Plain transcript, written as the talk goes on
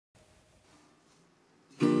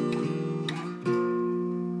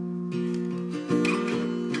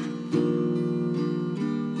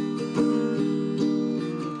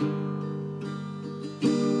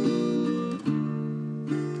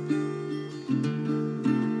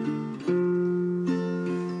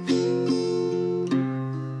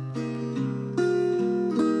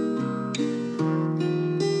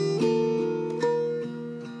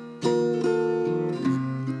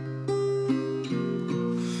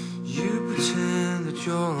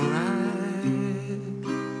you're right.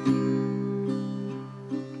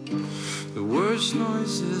 The worst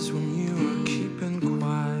noise is when you are keeping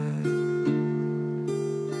quiet.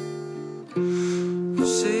 You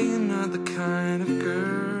say you're not the kind of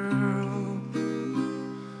girl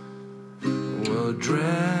who will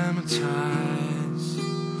dramatize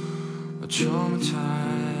or traumatize.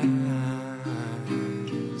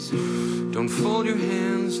 Don't fold your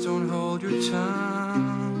hands, don't hold your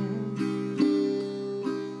tongue.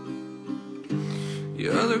 The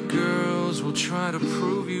other girls will try to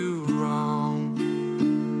prove you wrong.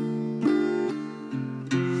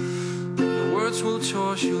 The words will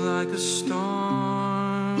toss you like a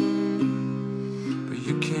storm, but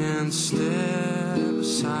you can't step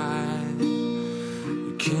aside,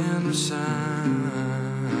 you can't resign.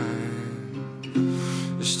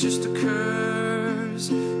 It's just a curse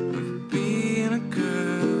of being a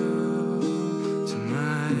girl.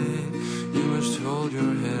 Tonight you must hold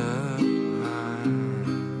your head up high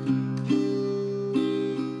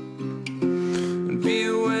and be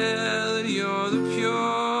aware that you're the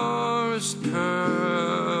purest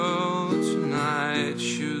pearl. Tonight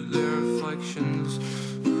shoot their reflections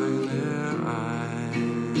in their eyes.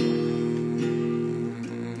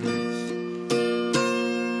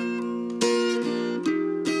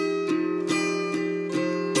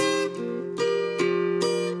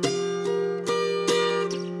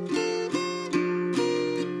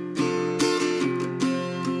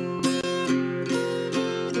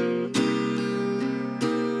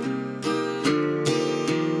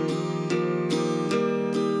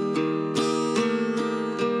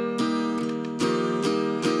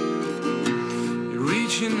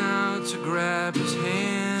 Reaching out to grab his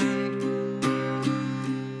hand,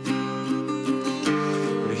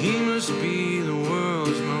 but he must be the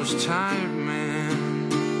world's most tired man.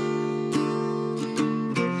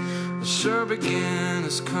 The sir began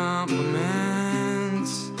his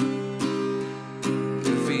compliments.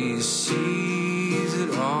 If he sees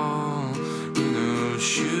it all, in those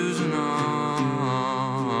shoes and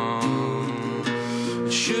all,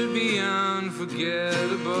 it should be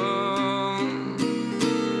unforgettable.